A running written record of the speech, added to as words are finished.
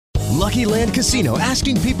Lucky Land Casino,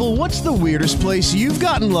 asking people, what's the weirdest place you've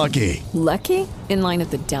gotten lucky? Lucky? In line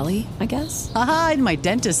at the deli, I guess? Aha, in my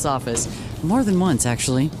dentist's office. More than once,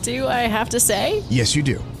 actually. Do I have to say? Yes, you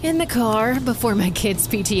do. In the car before my kids'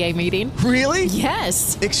 PTA meeting. Really?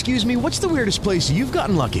 Yes. Excuse me, what's the weirdest place you've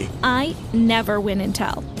gotten lucky? I never win and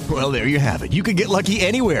tell. Well, there you have it. You can get lucky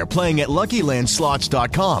anywhere, playing at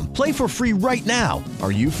LuckyLandSlots.com. Play for free right now.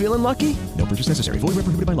 Are you feeling lucky? No purchase necessary. Void where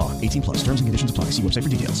prohibited by law. 18 plus. Terms and conditions apply. See website for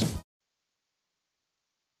details.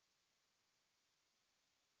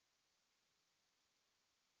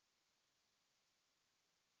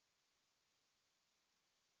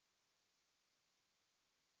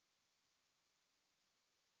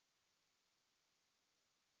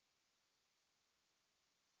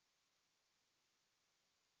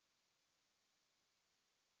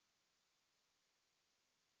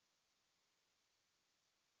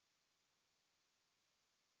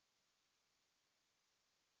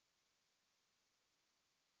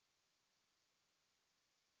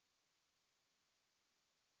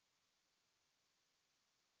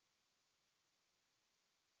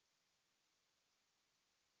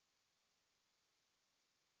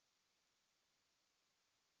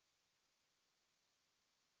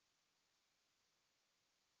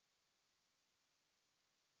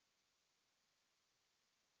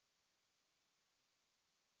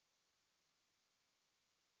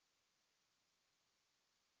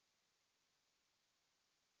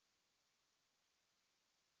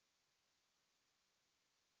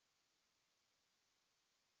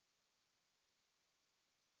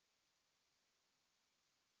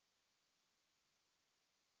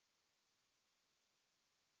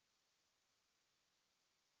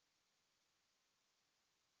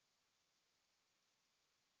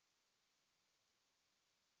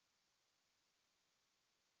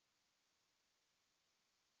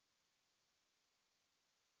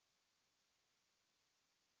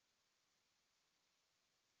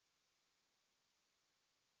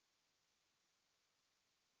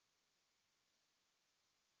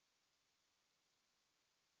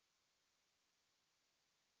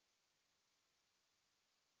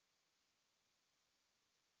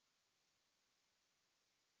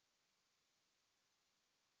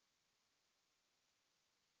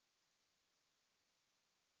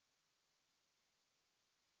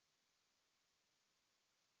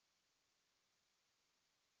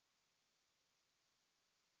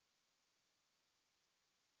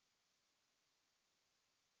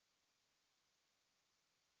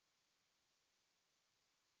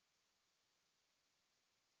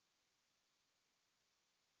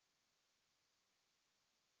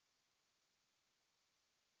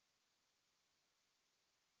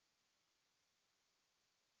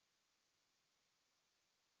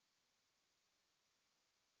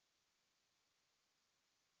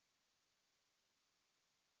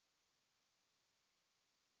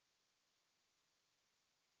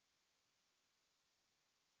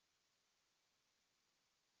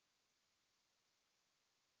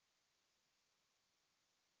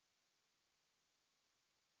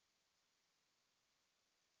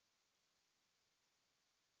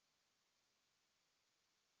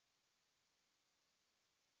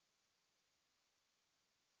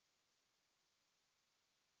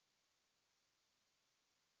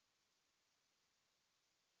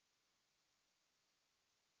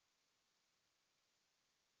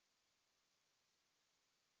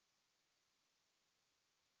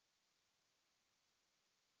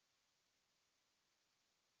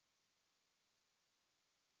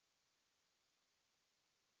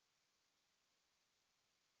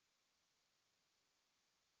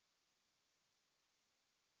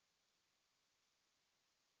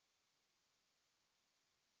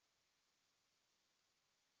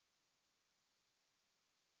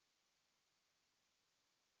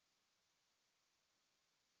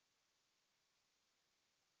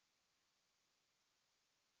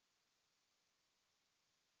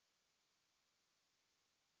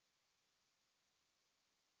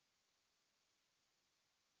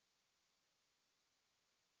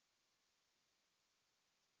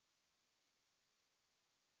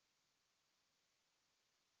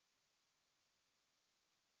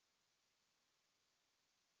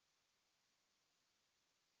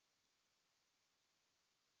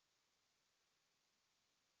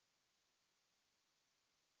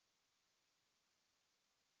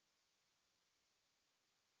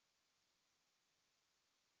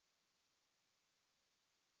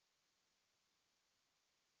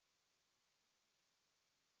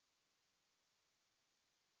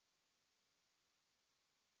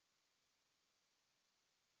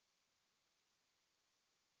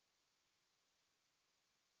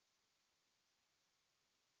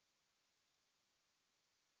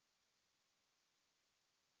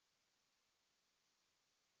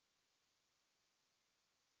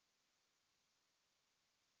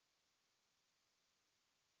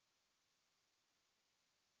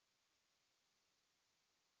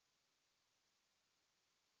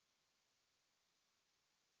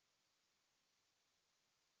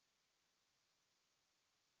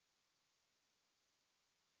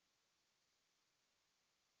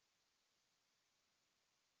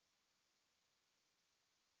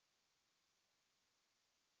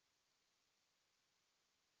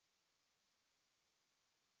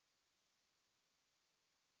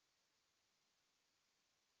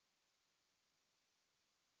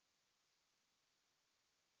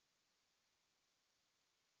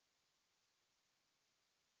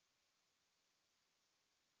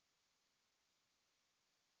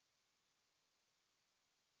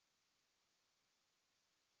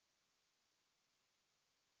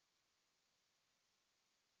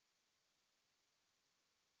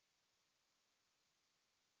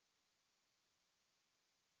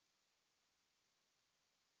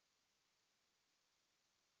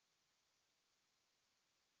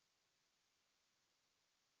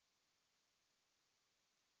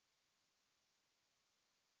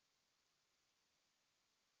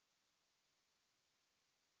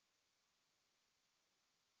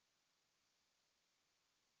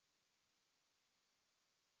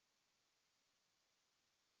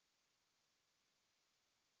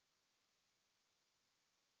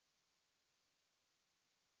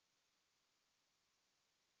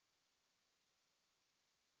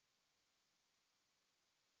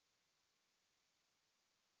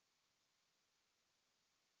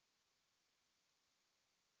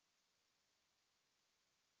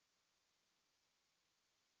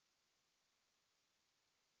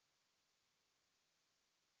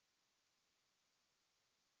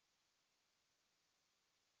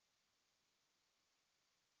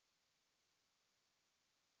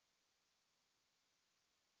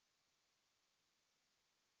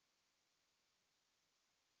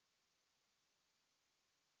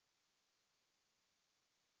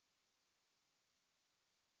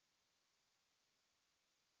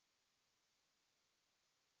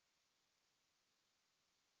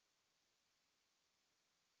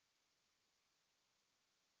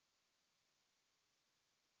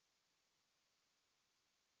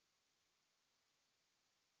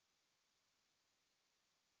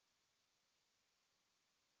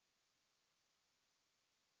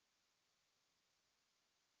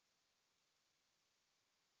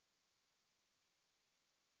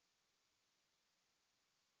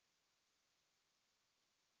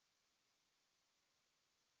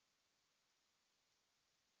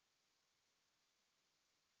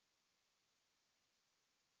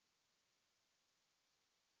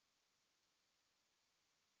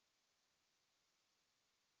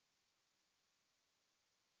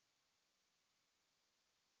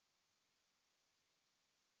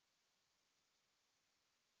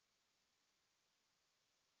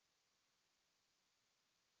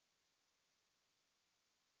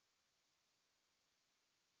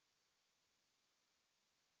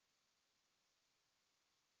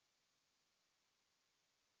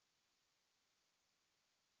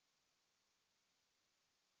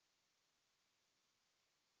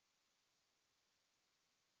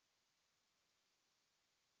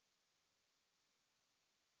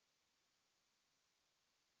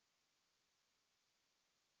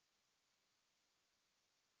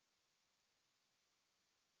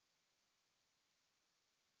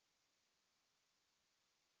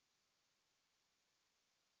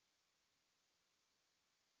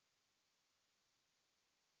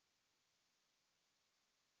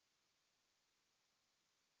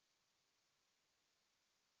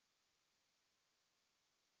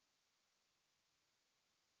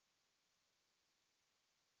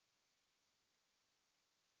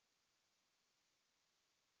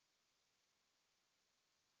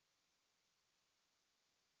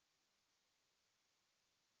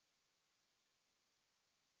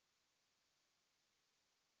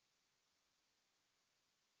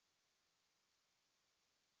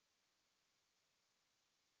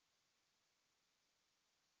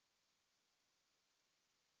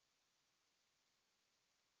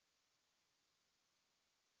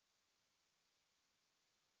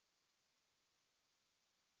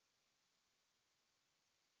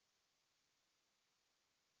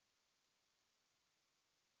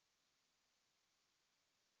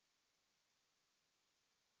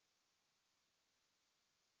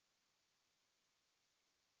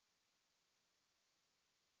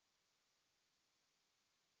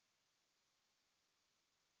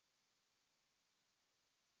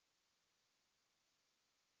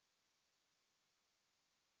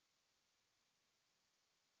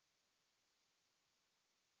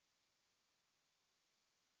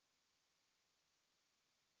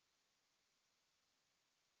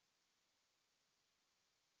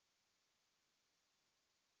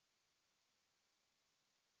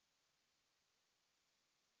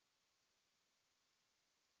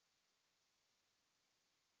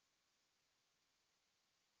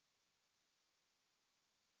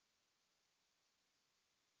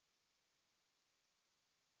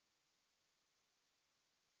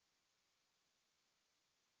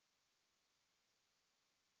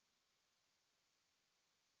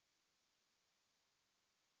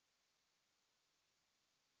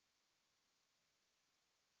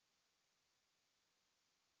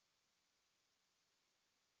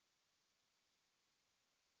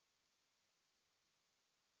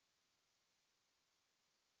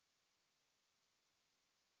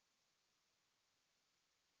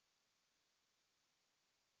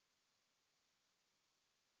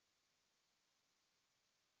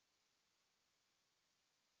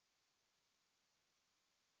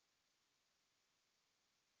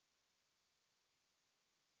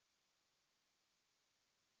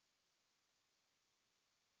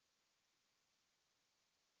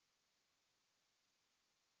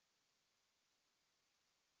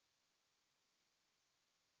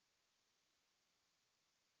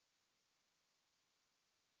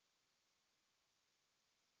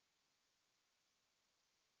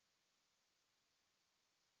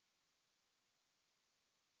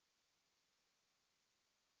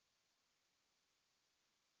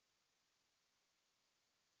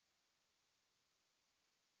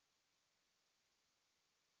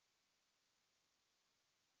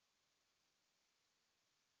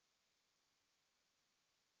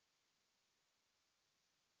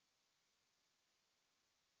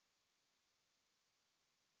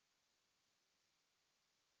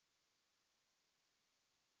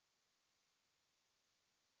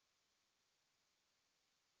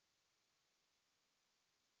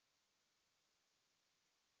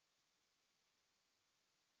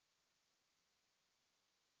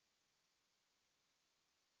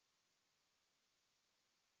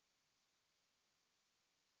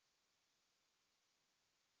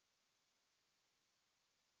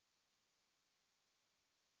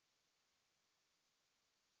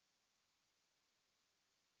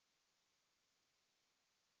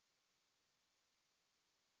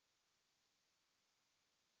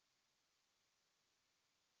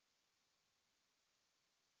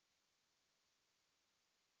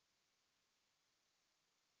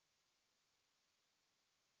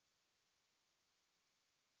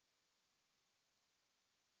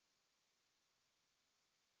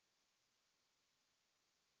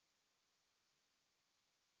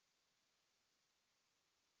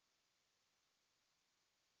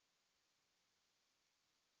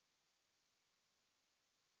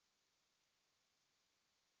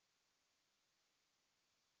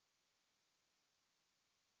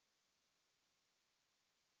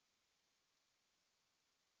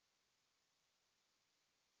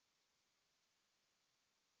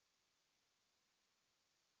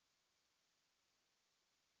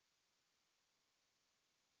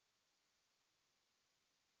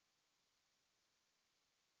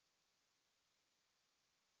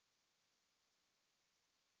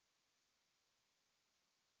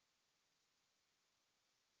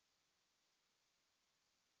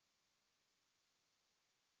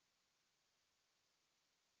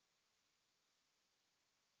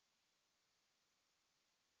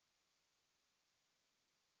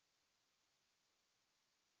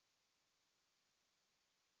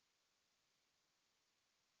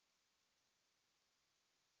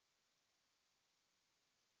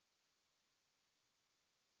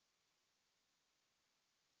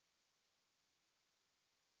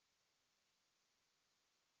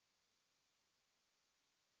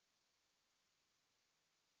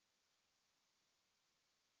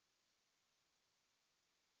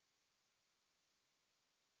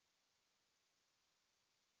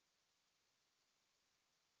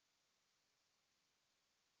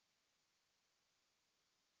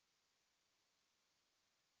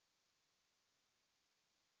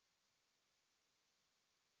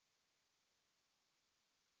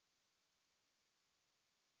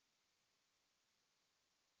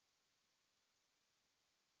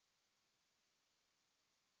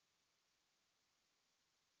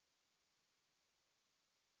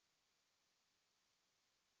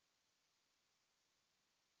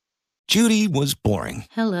 Judy was boring.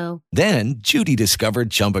 Hello. Then Judy discovered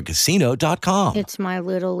ChumbaCasino.com. It's my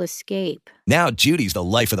little escape. Now Judy's the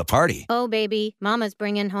life of the party. Oh, baby, mama's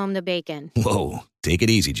bringing home the bacon. Whoa, take it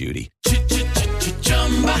easy, Judy.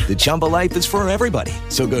 The Chumba life is for everybody.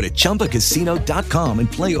 So go to ChumbaCasino.com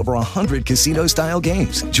and play over 100 casino-style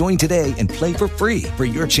games. Join today and play for free for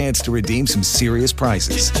your chance to redeem some serious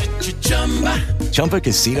prizes.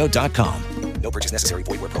 ChumbaCasino.com. No purchase necessary.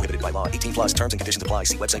 Void where prohibited by law. 18 plus terms and conditions apply.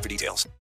 See website for details.